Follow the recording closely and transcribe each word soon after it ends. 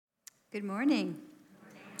Good morning.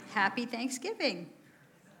 Happy Thanksgiving.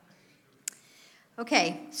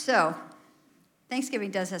 Okay, so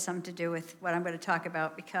Thanksgiving does have something to do with what I'm going to talk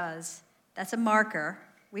about because that's a marker.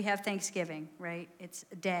 We have Thanksgiving, right? It's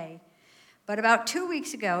a day. But about 2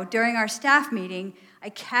 weeks ago, during our staff meeting, I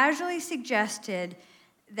casually suggested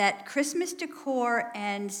that Christmas decor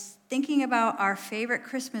and thinking about our favorite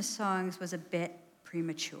Christmas songs was a bit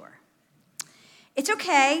premature. It's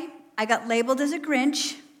okay. I got labeled as a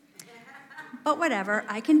Grinch. But whatever,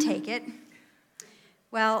 I can take it.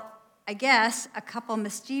 Well, I guess a couple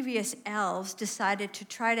mischievous elves decided to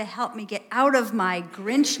try to help me get out of my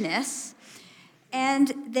Grinchness,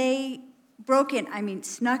 and they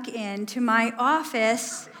snuck into my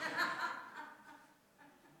office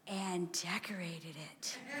and decorated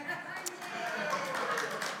it.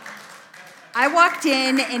 I walked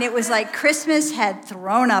in, and it was like Christmas had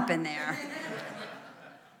thrown up in there.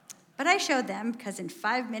 But I showed them, because in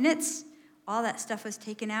 5 minutes, all that stuff was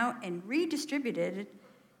taken out and redistributed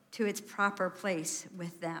to its proper place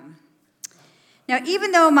with them. Now,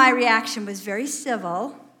 even though my reaction was very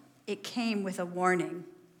civil, it came with a warning.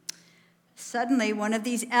 Suddenly, one of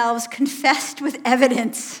these elves confessed with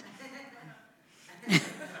evidence.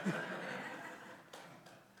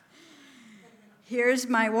 Here's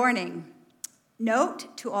my warning.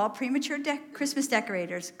 Note to all premature Christmas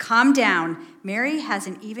decorators, calm down. Mary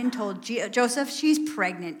hasn't even told Joseph she's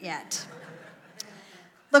pregnant yet.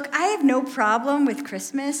 Look, I have no problem with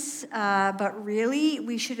Christmas, but really,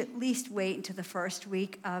 we should at least wait until the first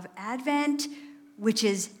week of Advent, which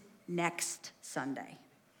is next Sunday.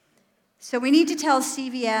 So we need to tell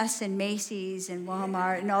CVS and Macy's and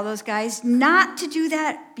Walmart and all those guys not to do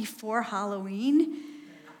that before Halloween.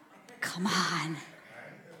 Come on.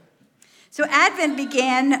 So Advent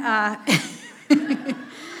began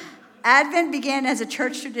as a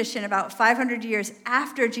church tradition about 500 years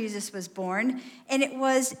after Jesus was born, and it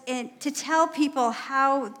was to tell people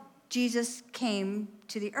how Jesus came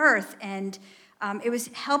to the earth, and it was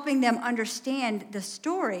helping them understand the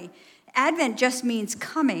story. Advent just means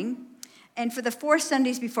coming, and for the 4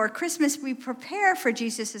 Sundays before Christmas, we prepare for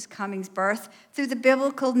Jesus' coming's birth through the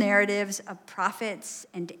biblical narratives of prophets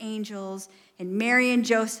and angels and Mary and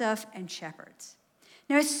Joseph and shepherds.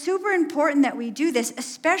 Now, it's super important that we do this,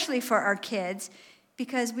 especially for our kids,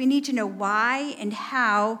 because we need to know why and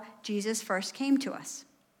how Jesus first came to us.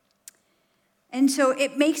 And so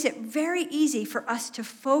it makes it very easy for us to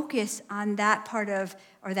focus on that part of,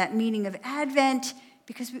 or that meaning of Advent,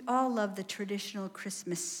 because we all love the traditional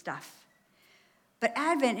Christmas stuff. But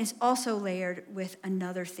Advent is also layered with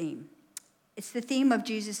another theme. It's the theme of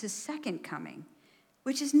Jesus' second coming,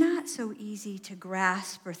 which is not so easy to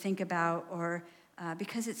grasp or think about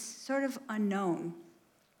because it's sort of unknown.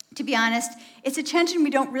 To be honest, it's a tension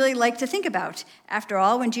we don't really like to think about. After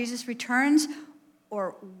all, when Jesus returns,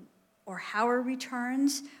 or how he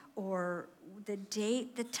returns, or the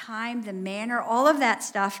date, the time, the manner, all of that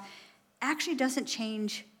stuff actually doesn't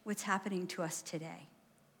change what's happening to us today.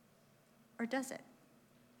 Or does it?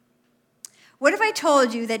 What if I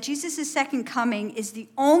told you that Jesus' second coming is the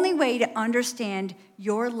only way to understand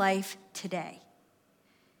your life today?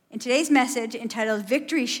 In today's message, entitled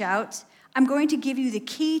Victory Shouts, I'm going to give you the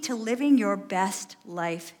key to living your best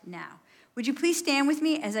life now. Would you please stand with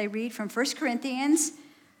me as I read from 1 Corinthians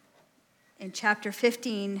in chapter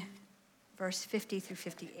 15, verse 50 through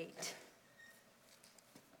 58.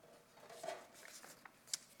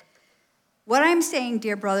 What I'm saying,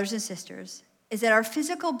 dear brothers and sisters, is that our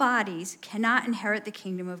physical bodies cannot inherit the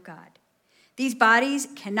kingdom of God. These bodies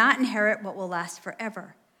cannot inherit what will last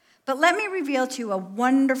forever. But let me reveal to you a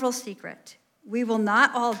wonderful secret. We will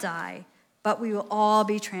not all die, but we will all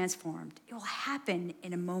be transformed. It will happen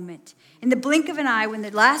in a moment, in the blink of an eye, when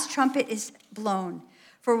the last trumpet is blown.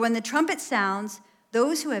 For when the trumpet sounds,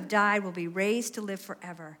 those who have died will be raised to live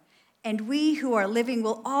forever. And we who are living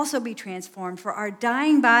will also be transformed, for our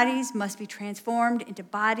dying bodies must be transformed into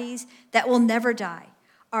bodies that will never die.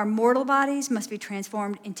 Our mortal bodies must be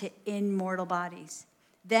transformed into immortal bodies.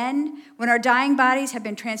 Then, when our dying bodies have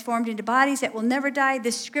been transformed into bodies that will never die,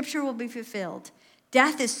 this scripture will be fulfilled.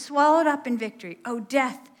 Death is swallowed up in victory. O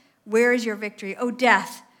death, where is your victory? O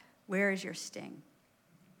death, where is your sting?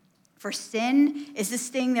 For sin is the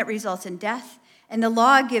sting that results in death, and the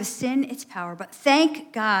law gives sin its power. But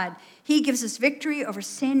thank God, he gives us victory over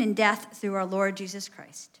sin and death through our Lord Jesus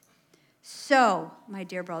Christ. So, my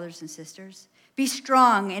dear brothers and sisters, be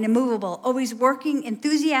strong and immovable, always working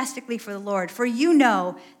enthusiastically for the Lord, for you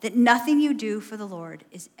know that nothing you do for the Lord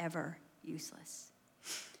is ever useless.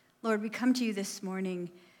 Lord, we come to you this morning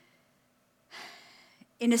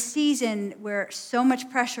in a season where so much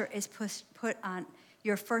pressure is put on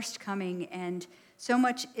your first coming, and so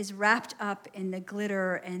much is wrapped up in the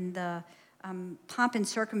glitter and the pomp and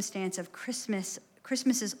circumstance of Christmas.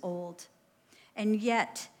 Christmas is old, and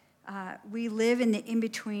yet we live in the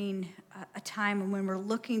in-between, a time when we're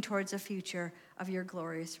looking towards a future of your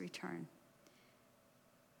glorious return.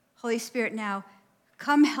 Holy Spirit, now,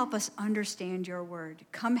 come help us understand your word.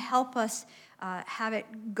 Come help us have it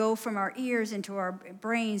go from our ears into our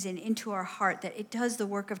brains and into our heart, that it does the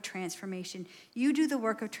work of transformation. You do the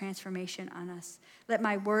work of transformation on us. Let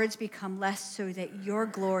my words become less so that your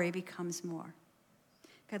glory becomes more.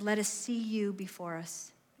 God, let us see you before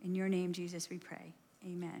us. In your name, Jesus, we pray.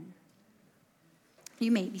 Amen.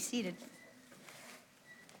 You may be seated.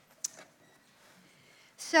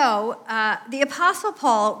 So, the Apostle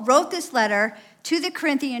Paul wrote this letter to the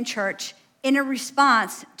Corinthian church in a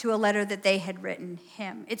response to a letter that they had written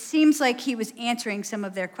him. It seems like he was answering some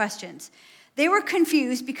of their questions. They were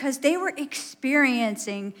confused because they were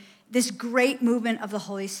experiencing this great movement of the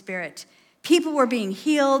Holy Spirit. People were being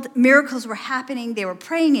healed, miracles were happening, they were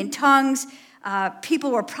praying in tongues, people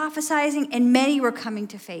were prophesying, and many were coming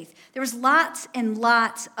to faith. There was lots and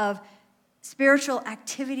lots of spiritual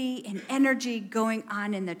activity and energy going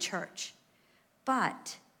on in the church.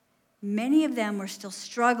 But many of them were still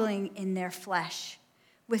struggling in their flesh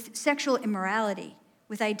with sexual immorality,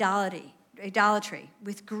 with idolatry,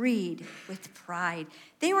 with greed, with pride.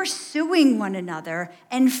 They were suing one another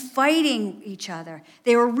and fighting each other.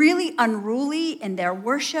 They were really unruly in their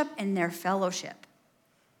worship and their fellowship.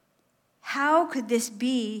 How could this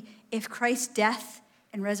be if Christ's death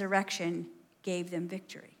and resurrection gave them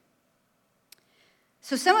victory?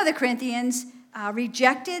 So some of the Corinthians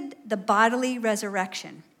rejected the bodily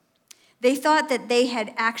resurrection. They thought that they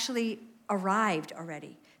had actually arrived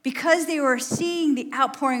already. Because they were seeing the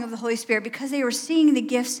outpouring of the Holy Spirit, because they were seeing the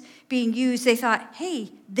gifts being used, they thought,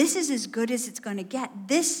 hey, this is as good as it's going to get.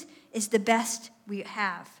 This is the best we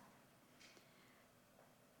have.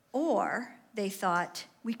 Or they thought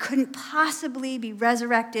we couldn't possibly be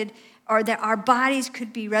resurrected, or that our bodies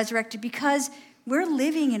could be resurrected because we're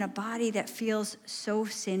living in a body that feels so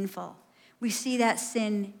sinful. We see that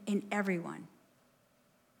sin in everyone.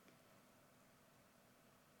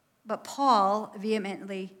 But Paul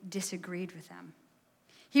vehemently disagreed with them.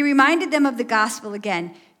 He reminded them of the gospel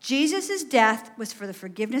again. Jesus' death was for the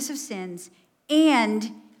forgiveness of sins,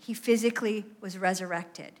 and he physically was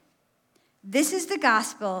resurrected. This is the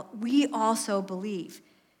gospel we also believe.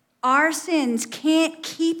 Our sins can't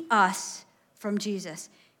keep us from Jesus.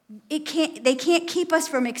 They can't keep us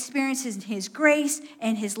from experiencing his grace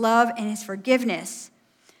and his love and his forgiveness.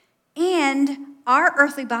 And our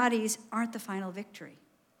earthly bodies aren't the final victory.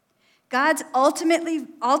 God's ultimate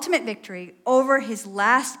victory over his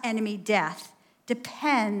last enemy, death,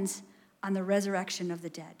 depends on the resurrection of the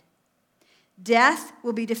dead. Death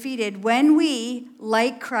will be defeated when we,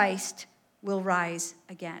 like Christ, will rise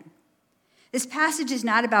again. This passage is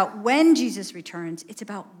not about when Jesus returns, it's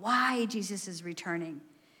about why Jesus is returning,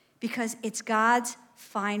 because it's God's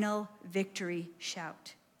final victory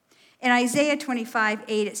shout. In Isaiah 25:8,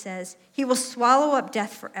 it says, he will swallow up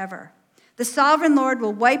death forever. The sovereign Lord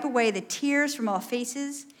will wipe away the tears from all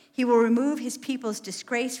faces. He will remove his people's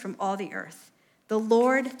disgrace from all the earth. The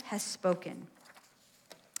Lord has spoken.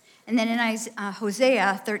 And then in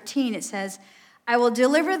Hosea 13, it says, I will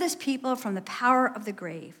deliver this people from the power of the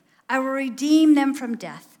grave. I will redeem them from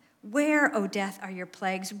death. Where, O death, are your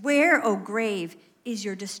plagues? Where, O grave, is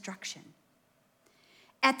your destruction?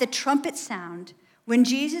 At the trumpet sound, when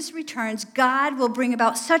Jesus returns, God will bring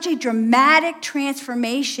about such a dramatic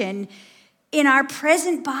transformation in our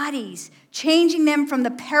present bodies, changing them from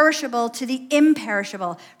the perishable to the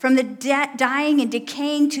imperishable, from the dying and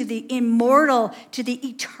decaying to the immortal, to the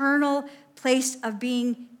eternal place of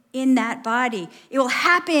being in that body. It will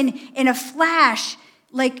happen in a flash,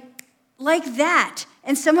 like that.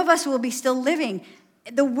 And some of us will be still living.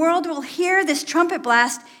 The world will hear this trumpet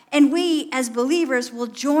blast, and we, as believers, will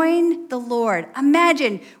join the Lord.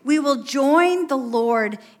 Imagine, we will join the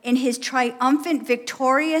Lord in his triumphant,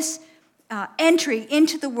 victorious entry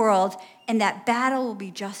into the world, and that battle will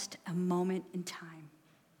be just a moment in time.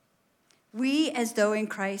 We, as though in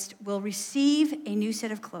Christ, will receive a new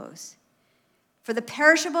set of clothes. For the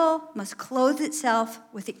perishable must clothe itself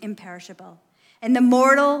with the imperishable, and the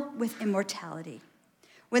mortal with immortality.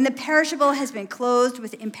 When the perishable has been clothed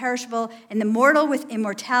with the imperishable, and the mortal with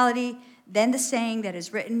immortality, then the saying that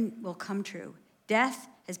is written will come true. Death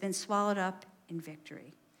has been swallowed up in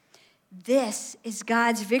victory. This is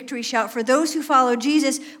God's victory shout for those who follow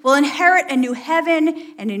Jesus will inherit a new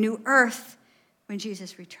heaven and a new earth when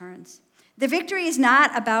Jesus returns. The victory is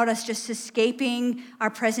not about us just escaping our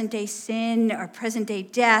present-day sin or present-day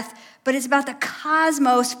death, but it's about the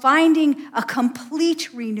cosmos finding a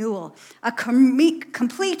complete renewal, a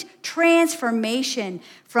complete transformation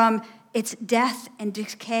from its death and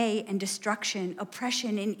decay and destruction,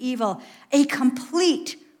 oppression and evil, a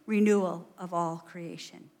complete renewal of all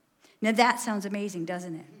creation. Now that sounds amazing,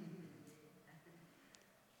 doesn't it?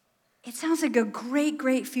 It sounds like a great,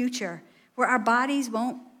 great future where our bodies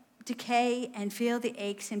won't decay and feel the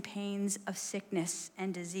aches and pains of sickness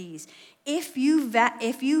and disease. If you've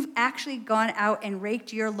actually gone out and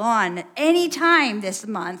raked your lawn any time this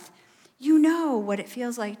month, you know what it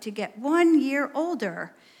feels like to get 1 year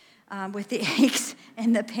older with the aches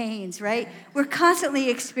and the pains, right? We're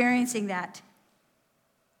constantly experiencing that.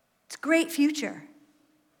 It's a great future,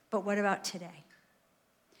 but what about today?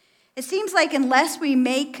 It seems like unless we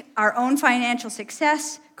make our own financial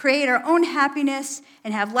success, create our own happiness,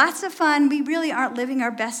 and have lots of fun, we really aren't living our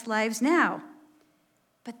best lives now.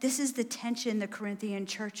 But this is the tension the Corinthian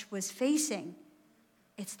church was facing.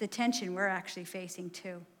 It's the tension we're actually facing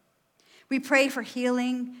too. We pray for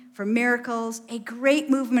healing, for miracles, a great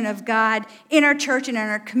movement of God in our church and in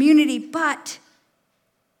our community, but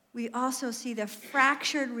we also see the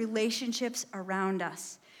fractured relationships around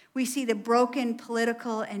us. We see the broken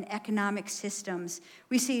political and economic systems.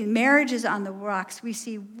 We see marriages on the rocks. We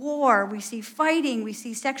see war. We see fighting. We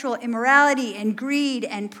see sexual immorality and greed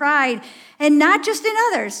and pride, and not just in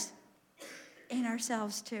others, in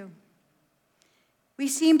ourselves too. We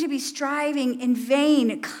seem to be striving in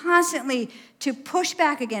vain constantly to push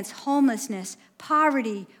back against homelessness,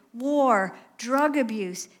 poverty, war, drug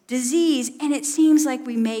abuse, disease, and it seems like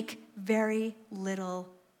we make very little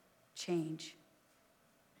change.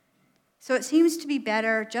 So it seems to be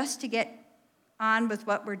better just to get on with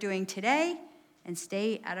what we're doing today and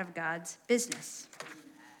stay out of God's business.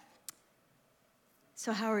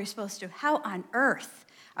 So how on earth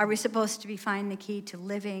are we supposed to be finding the key to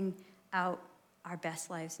living out our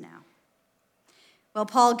best lives now? Well,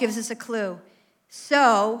 Paul gives us a clue.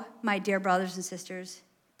 So, my dear brothers and sisters,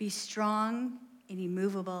 be strong and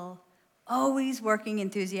immovable, always working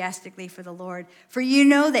enthusiastically for the Lord, for you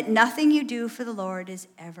know that nothing you do for the Lord is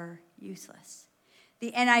ever useless.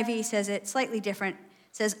 The NIV says it slightly different.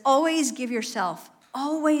 It says, always give yourself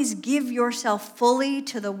fully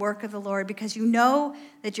to the work of the Lord, because you know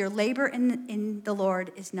that your labor in the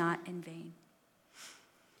Lord is not in vain.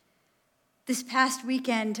 This past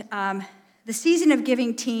weekend, the Season of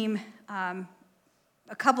Giving team,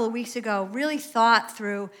 a couple of weeks ago, really thought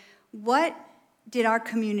through what did our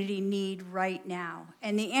community need right now?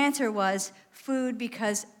 And the answer was food,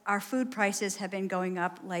 because our food prices have been going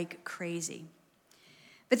up like crazy.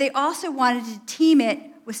 But they also wanted to team it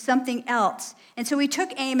with something else. And so we took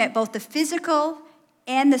aim at both the physical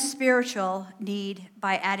and the spiritual need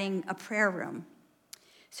by adding a prayer room.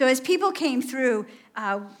 So as people came through,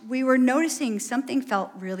 we were noticing something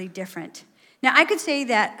felt really different. Now, I could say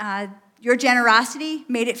that your generosity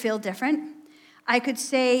made it feel different. I could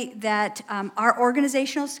say that our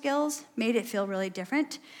organizational skills made it feel really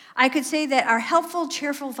different. I could say that our helpful,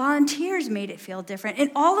 cheerful volunteers made it feel different.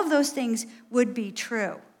 And all of those things would be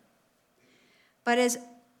true. But as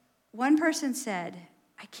one person said,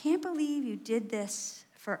 I can't believe you did this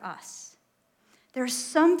for us. There's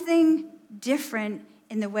something different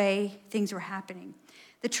in the way things were happening.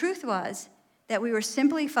 The truth was that we were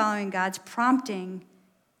simply following God's prompting,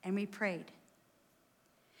 and we prayed.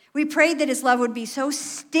 We prayed that his love would be so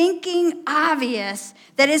stinking obvious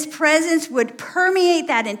that his presence would permeate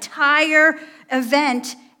that entire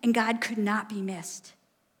event, and God could not be missed.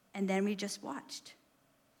 And then we just watched.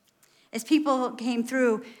 As people came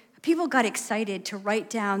through, people got excited to write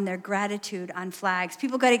down their gratitude on flags.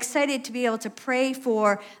 People got excited to be able to pray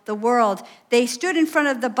for the world. They stood in front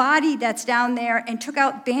of the body that's down there and took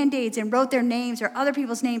out Band-Aids and wrote their names or other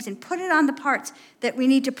people's names and put it on the parts that we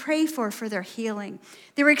need to pray for their healing.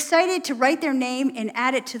 They were excited to write their name and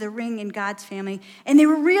add it to the ring in God's family. And they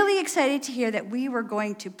were really excited to hear that we were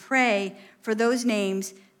going to pray for those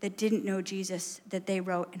names that didn't know Jesus, that they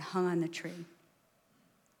wrote and hung on the tree.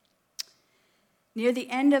 Near the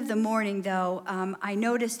end of the morning, though, I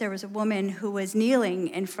noticed there was a woman who was kneeling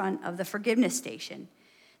in front of the forgiveness station.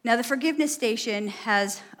 Now, the forgiveness station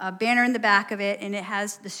has a banner in the back of it, and it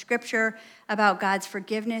has the scripture about God's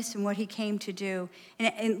forgiveness and what he came to do.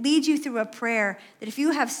 And it leads you through a prayer that if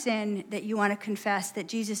you have sin that you want to confess, that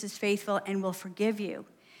Jesus is faithful and will forgive you.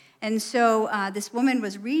 And so this woman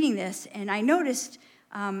was reading this, and I noticed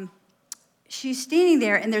she's standing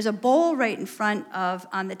there, and there's a bowl right in front of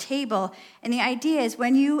on the table. And the idea is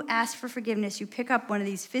when you ask for forgiveness, you pick up one of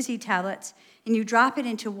these fizzy tablets, and you drop it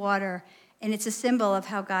into water, And it's a symbol of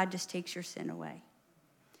how God just takes your sin away.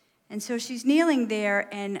 And so she's kneeling there,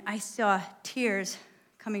 and I saw tears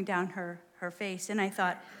coming down her face. And I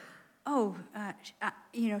thought,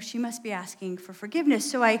 she must be asking for forgiveness.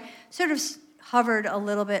 So I sort of hovered a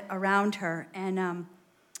little bit around her. And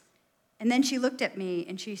then she looked at me,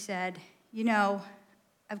 and she said,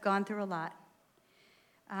 I've gone through a lot.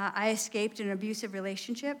 I escaped an abusive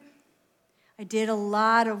relationship. I did a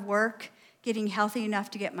lot of work getting healthy enough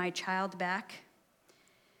to get my child back.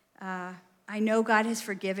 I know God has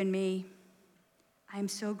forgiven me. I'm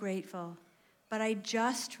so grateful. But I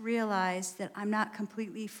just realized that I'm not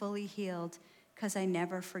completely fully healed because I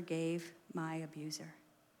never forgave my abuser.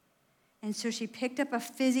 And so she picked up a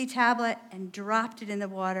fizzy tablet and dropped it in the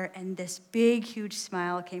water, and this big, huge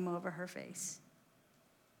smile came over her face.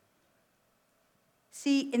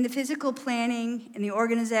 See, in the physical planning and the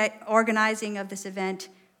organizing of this event,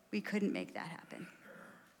 we couldn't make that happen.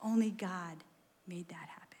 Only God made that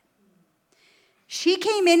happen. She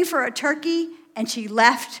came in for a turkey, and she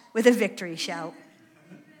left with a victory shout.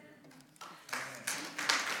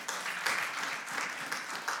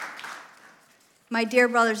 My dear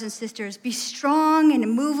brothers and sisters, be strong and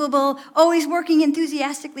immovable, always working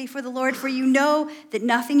enthusiastically for the Lord, for you know that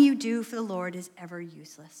nothing you do for the Lord is ever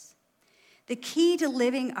useless. The key to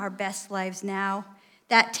living our best lives now,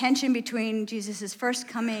 that tension between Jesus' first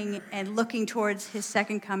coming and looking towards his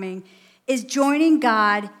second coming, is joining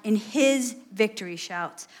God in his victory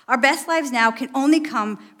shouts. Our best lives now can only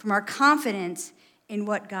come from our confidence in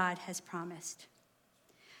what God has promised.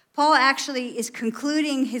 Paul actually is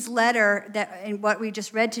concluding his letter in what we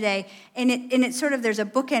just read today, and it's sort of, there's a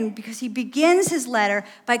bookend because he begins his letter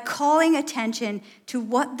by calling attention to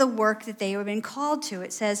what the work that they have been called to.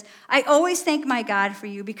 It says, I always thank my God for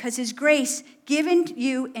you because his grace given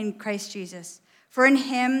you in Christ Jesus. For in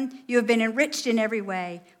him you have been enriched in every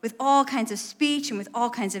way, with all kinds of speech and with all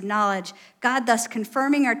kinds of knowledge, God thus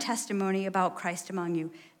confirming our testimony about Christ among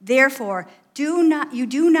you. Therefore, you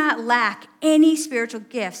do not lack any spiritual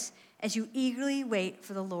gifts as you eagerly wait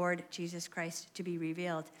for the Lord Jesus Christ to be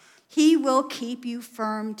revealed. He will keep you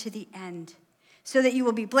firm to the end, so that you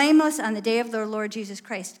will be blameless on the day of the Lord Jesus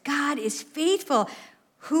Christ. God is faithful,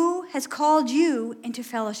 who has called you into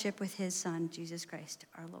fellowship with his Son, Jesus Christ,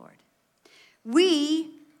 our Lord.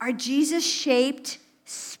 We are Jesus-shaped,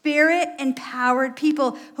 Spirit-empowered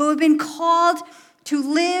people who have been called to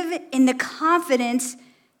live in the confidence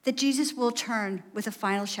that Jesus will return with a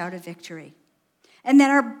final shout of victory. And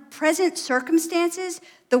that our present circumstances,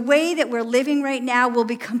 the way that we're living right now, will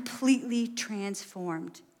be completely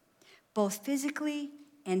transformed, both physically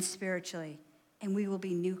and spiritually, and we will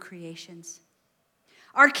be new creations.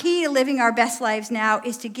 Our key to living our best lives now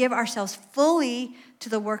is to give ourselves fully to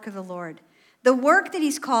the work of the Lord. The work that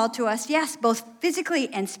he's called to us, yes, both physically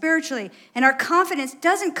and spiritually. And our confidence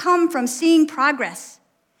doesn't come from seeing progress,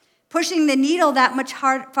 pushing the needle that much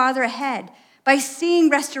farther ahead, by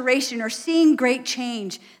seeing restoration or seeing great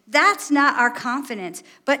change. That's not our confidence,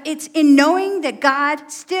 but it's in knowing that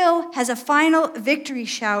God still has a final victory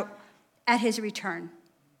shout at his return.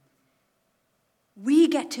 We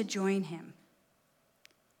get to join him,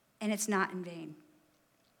 and it's not in vain.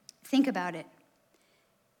 Think about it.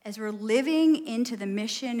 As we're living into the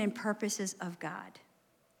mission and purposes of God,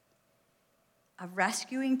 of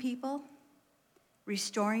rescuing people,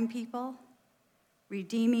 restoring people,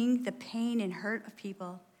 redeeming the pain and hurt of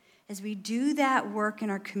people, as we do that work in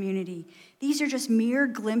our community, these are just mere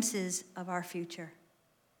glimpses of our future.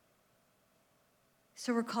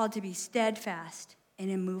 So we're called to be steadfast and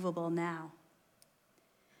immovable now.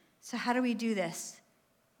 So how do we do this?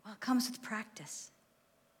 Well, it comes with practice.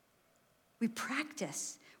 We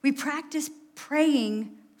practice. We practice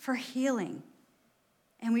praying for healing,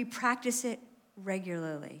 and we practice it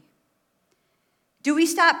regularly. Do we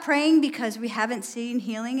stop praying because we haven't seen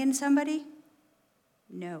healing in somebody?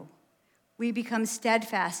 No. We become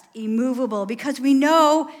steadfast, immovable, because we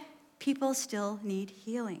know people still need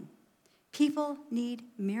healing. People need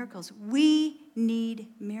miracles. We need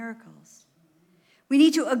miracles. We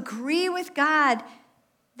need to agree with God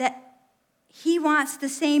that he wants the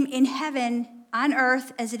same in heaven, on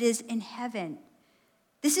earth, as it is in heaven.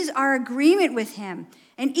 This is our agreement with him.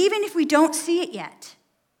 And even if we don't see it yet,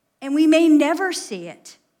 and we may never see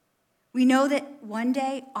it, we know that one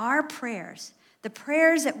day our prayers, the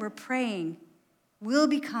prayers that we're praying, will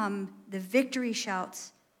become the victory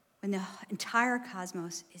shouts when the entire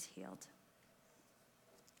cosmos is healed.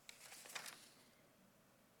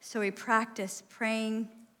 So we practice praying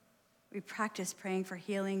for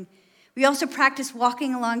healing. We also practice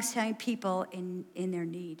walking alongside people in their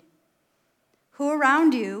need. Who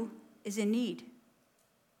around you is in need?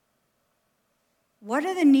 What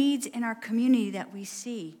are the needs in our community that we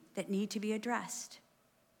see that need to be addressed?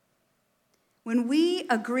 When we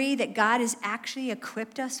agree that God has actually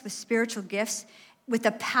equipped us with spiritual gifts, with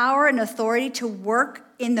the power and authority to work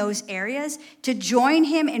in those areas, to join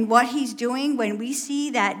him in what he's doing when we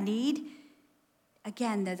see that need,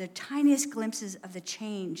 again, they're the tiniest glimpses of the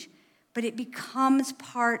change, but it becomes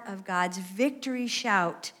part of God's victory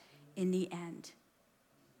shout in the end.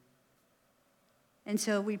 And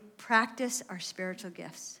so we practice our spiritual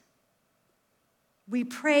gifts. We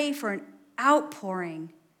pray for an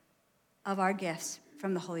outpouring of our gifts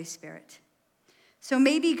from the Holy Spirit. So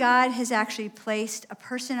maybe God has actually placed a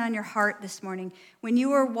person on your heart this morning. When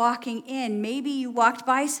you were walking in, maybe you walked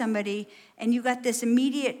by somebody and you got this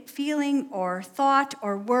immediate feeling or thought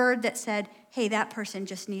or word that said, hey, that person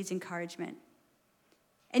just needs encouragement.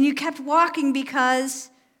 And you kept walking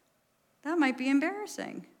because that might be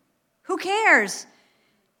embarrassing. Who cares?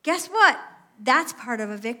 Guess what? That's part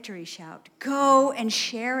of a victory shout. Go and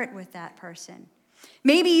share it with that person.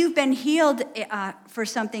 Maybe you've been healed for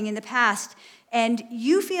something in the past, and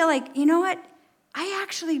you feel like, you know what? I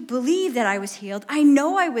actually believe that I was healed. I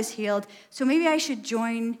know I was healed, so maybe I should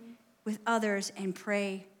join with others and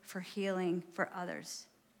pray for healing for others.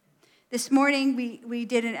 This morning, we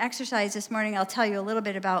did an exercise this morning I'll tell you a little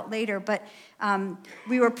bit about later, but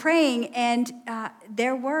we were praying, and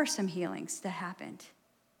there were some healings that happened.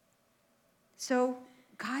 So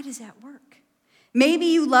God is at work. Maybe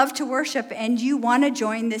you love to worship and you want to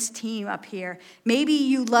join this team up here. Maybe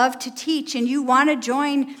you love to teach and you want to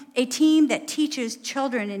join a team that teaches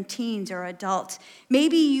children and teens or adults.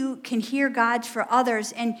 Maybe you can hear God for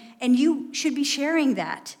others and you should be sharing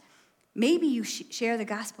that. Maybe you share the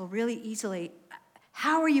gospel really easily.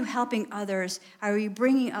 How are you helping others? Are you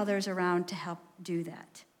bringing others around to help do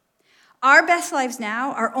that? Our best lives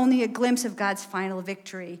now are only a glimpse of God's final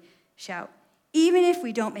victory shout. Even if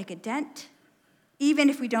we don't make a dent, even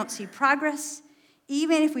if we don't see progress,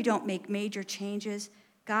 even if we don't make major changes,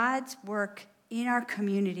 God's work in our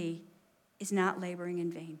community is not laboring in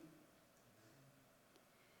vain.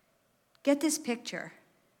 Get this picture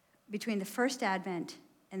between the first Advent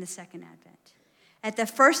and the second Advent. At the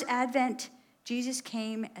first Advent, Jesus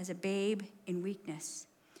came as a babe in weakness.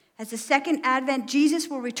 As the second Advent, Jesus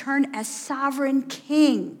will return as sovereign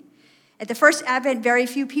king. At the first Advent, very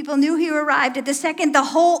few people knew he arrived. At the second, the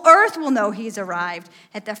whole earth will know he's arrived.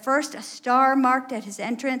 At the first, a star marked at his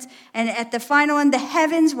entrance. And at the final one, the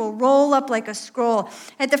heavens will roll up like a scroll.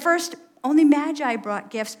 At the first, only Magi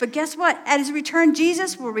brought gifts. But guess what? At his return,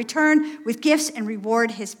 Jesus will return with gifts and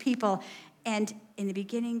reward his people. And in the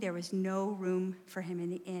beginning, there was no room for him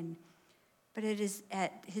in the inn. But it is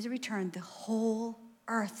at his return, the whole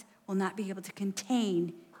earth will not be able to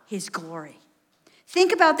contain his glory.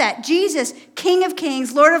 Think about that. Jesus, King of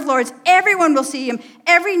Kings, Lord of Lords, everyone will see him.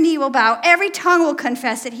 Every knee will bow. Every tongue will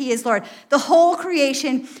confess that he is Lord. The whole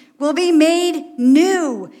creation will be made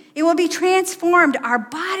new. It will be transformed. Our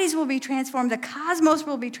bodies will be transformed. The cosmos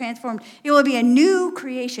will be transformed. It will be a new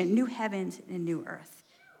creation, new heavens and a new earth.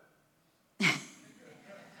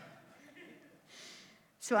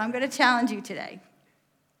 So I'm going to challenge you today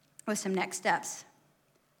with some next steps.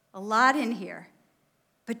 A lot in here.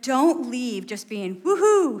 But don't leave just being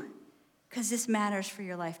woohoo, because this matters for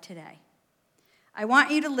your life today. I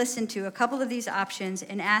want you to listen to a couple of these options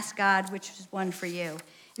and ask God which is one for you.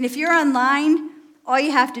 And if you're online, all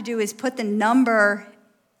you have to do is put the number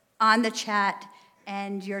on the chat,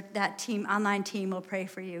 and that online team will pray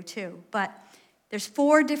for you too. But there's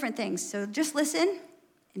 4 different things, so just listen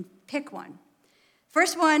and pick one.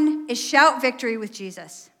 First one is shout victory with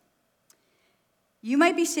Jesus. You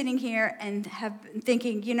might be sitting here and have been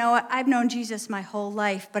thinking, you know what, I've known Jesus my whole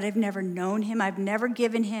life, but I've never known him. I've never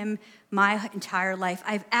given him my entire life.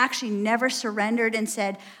 I've actually never surrendered and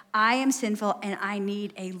said, I am sinful and I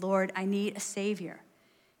need a Lord. I need a Savior.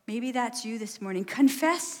 Maybe that's you this morning.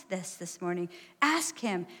 Confess this morning. Ask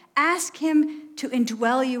him. Ask him to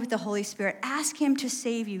indwell you with the Holy Spirit. Ask him to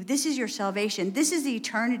save you. This is your salvation. This is the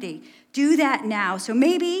eternity. Do that now. So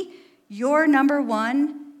maybe your number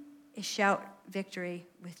 1 is shout victory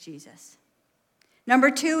with Jesus. Number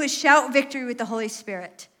 2 is shout victory with the Holy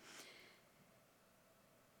Spirit.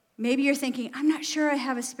 Maybe you're thinking, I'm not sure I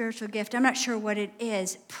have a spiritual gift. I'm not sure what it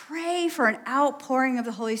is. Pray for an outpouring of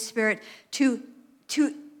the Holy Spirit to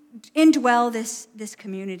indwell this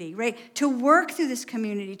community, right? To work through this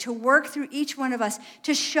community, to work through each one of us,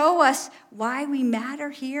 to show us why we matter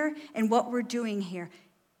here and what we're doing here.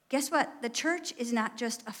 Guess what? The church is not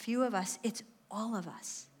just a few of us. It's all of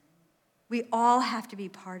us. We all have to be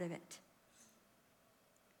part of it.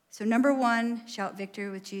 So number 1, shout victory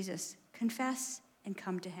with Jesus. Confess and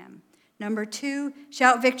come to him. Number 2,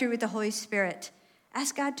 shout victory with the Holy Spirit.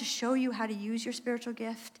 Ask God to show you how to use your spiritual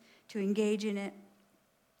gift, to engage in it.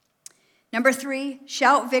 Number 3,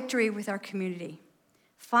 shout victory with our community.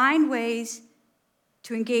 Find ways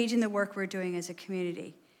to engage in the work we're doing as a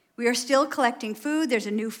community. We are still collecting food. There's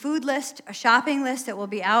a new food list, a shopping list that will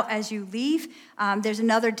be out as you leave. There's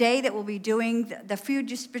another day that we'll be doing the food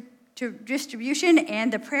distribution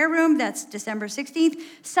and the prayer room. That's December 16th.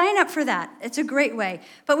 Sign up for that. It's a great way.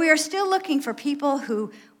 But we are still looking for people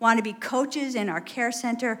who want to be coaches in our care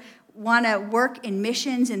center, want to work in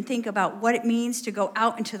missions and think about what it means to go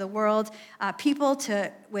out into the world, people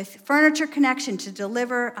with furniture connection to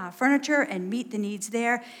deliver furniture and meet the needs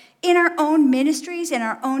there. In our own ministries and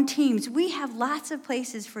our own teams, we have lots of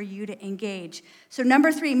places for you to engage. So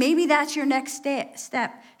number 3, maybe that's your next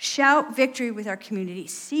step. Shout victory with our community.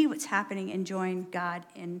 See what's happening and join God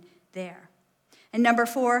in there. And number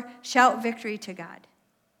 4, shout victory to God.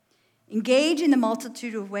 Engage in the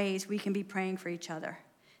multitude of ways we can be praying for each other.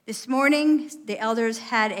 This morning, the elders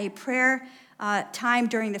had a prayer time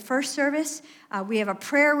during the first service. We have a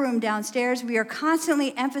prayer room downstairs. We are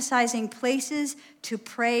constantly emphasizing places to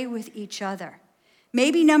pray with each other.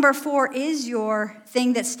 Maybe number 4 is your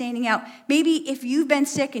thing that's standing out. Maybe if you've been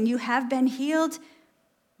sick and you have been healed,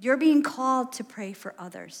 you're being called to pray for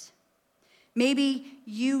others. Maybe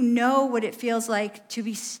you know what it feels like to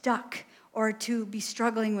be stuck or to be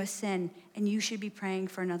struggling with sin, and you should be praying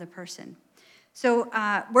for another person. So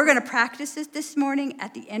we're going to practice this morning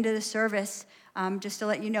at the end of the service, just to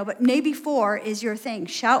let you know. But maybe 4 is your thing.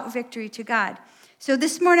 Shout victory to God. So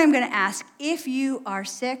this morning I'm going to ask, if you are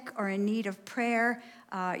sick or in need of prayer,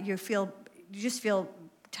 you just feel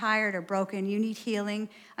tired or broken, you need healing,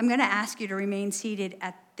 I'm going to ask you to remain seated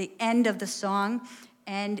at the end of the song.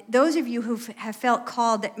 And those of you who have felt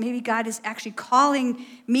called that maybe God is actually calling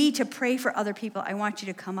me to pray for other people, I want you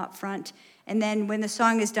to come up front. And then when the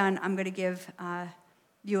song is done, I'm going to give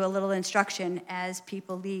you a little instruction as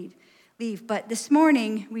people leave. But this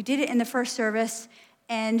morning, we did it in the first service,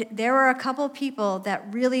 and there were a couple people that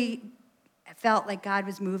really felt like God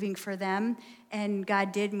was moving for them, and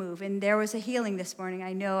God did move. And there was a healing this morning.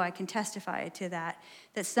 I know I can testify to that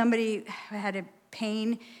somebody had a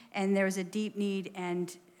pain, and there was a deep need,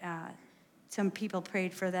 and some people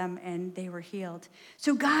prayed for them, and they were healed.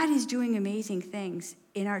 So God is doing amazing things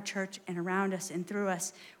in our church and around us and through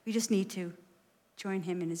us. We just need to join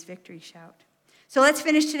him in his victory shout. So let's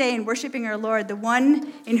finish today in worshiping our Lord, the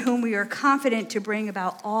one in whom we are confident to bring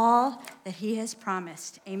about all that he has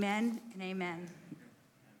promised. Amen and amen.